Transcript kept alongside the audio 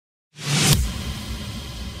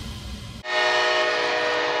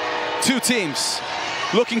Two teams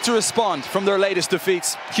looking to respond from their latest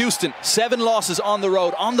defeats. Houston, 7 losses on the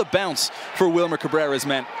road, on the bounce for Wilmer Cabrera's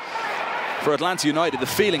men. For Atlanta United, the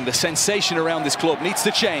feeling, the sensation around this club needs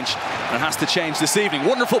to change, and has to change this evening.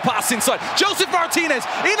 Wonderful pass inside. Joseph Martinez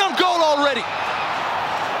in on goal already.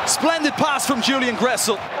 Splendid pass from Julian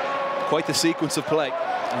Gressel. Quite the sequence of play,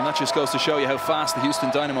 and that just goes to show you how fast the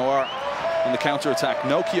Houston Dynamo are on the counter-attack.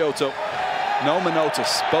 No Kyoto, no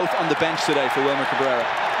Manotas, both on the bench today for Wilmer Cabrera.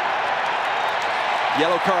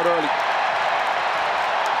 Yellow card early.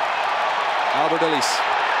 Albert Ellis.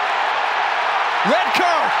 Red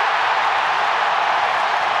card!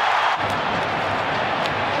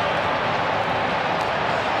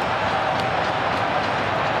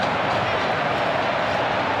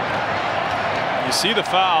 You see the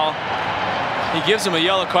foul. He gives him a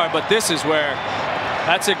yellow card, but this is where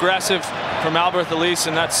that's aggressive from Albert Ellis,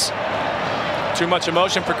 and that's too much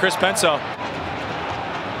emotion for Chris Penso.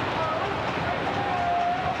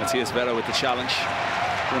 Matias Vera with the challenge.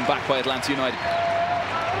 Run back by Atlanta United.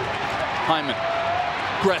 Hyman.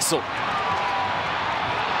 Gressel.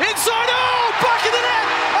 Inside! Oh! Back of the net!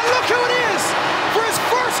 And look who it is! For his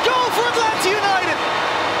first goal for Atlanta United!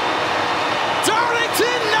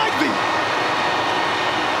 Darlington Nagbe!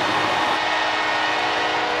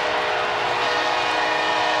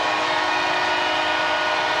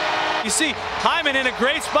 You see Hyman in a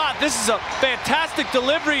great spot. This is a fantastic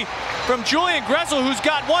delivery from Julian Gressel, who's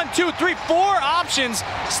got 1, 2, 3, 4 options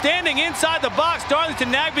standing inside the box.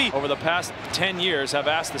 Darlington Nagbe, over the past 10 years, have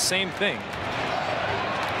asked the same thing.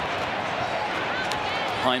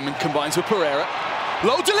 Hyman combines with Pereira.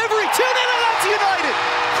 Low delivery, 2-0 Atlanta United!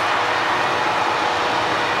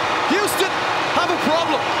 Houston have a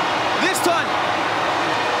problem. This time,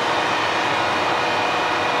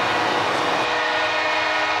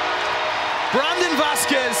 Brandon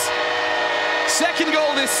Vasquez, second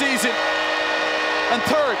goal this season, and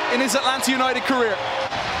third in his Atlanta United career.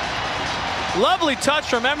 Lovely touch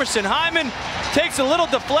from Emerson Hyman. Takes a little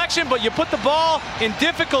deflection, but you put the ball in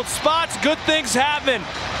difficult spots, good things happen.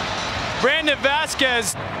 Brandon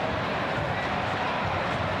Vasquez.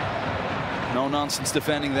 No nonsense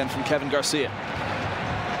defending then from Kevin Garcia.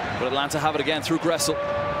 But Atlanta have it again through Gressel.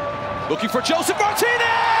 Looking for Joseph Martinez!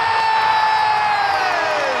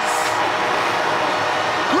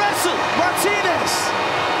 Martinez!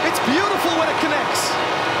 It's beautiful when it connects.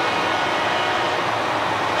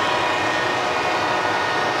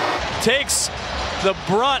 Takes the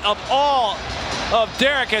brunt of all of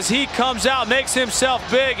Derek as he comes out, makes himself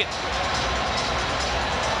big.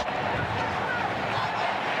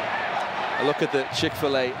 A look at the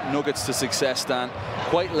Chick-fil-A nuggets to success, Dan.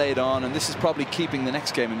 Quite laid on, and this is probably keeping the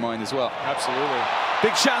next game in mind as well. Absolutely.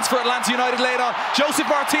 Big chance for Atlanta United late on. Joseph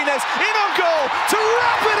Martinez in on goal to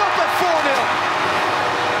wrap it up at 4-0.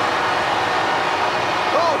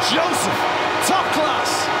 Oh, Joseph, top class.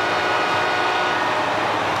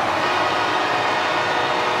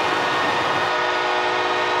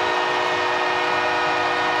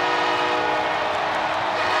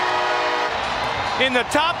 In the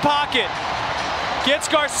top pocket, gets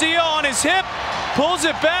Garcia on his hip, pulls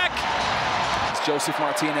it back. Joseph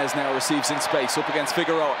Martinez now receives in space up against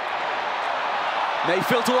Figueroa. May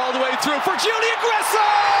filter all the way through for Julian Gressel!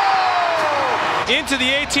 Into the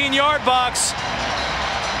 18-yard box.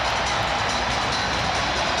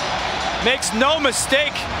 Makes no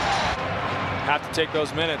mistake. Have to take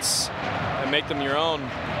those minutes and make them your own.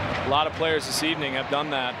 A lot of players this evening have done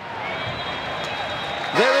that.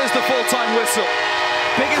 There is the full-time whistle.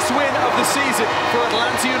 Biggest win of the season for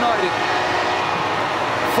Atlanta United.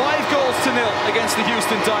 5-0 against the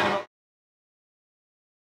Houston Dynamo.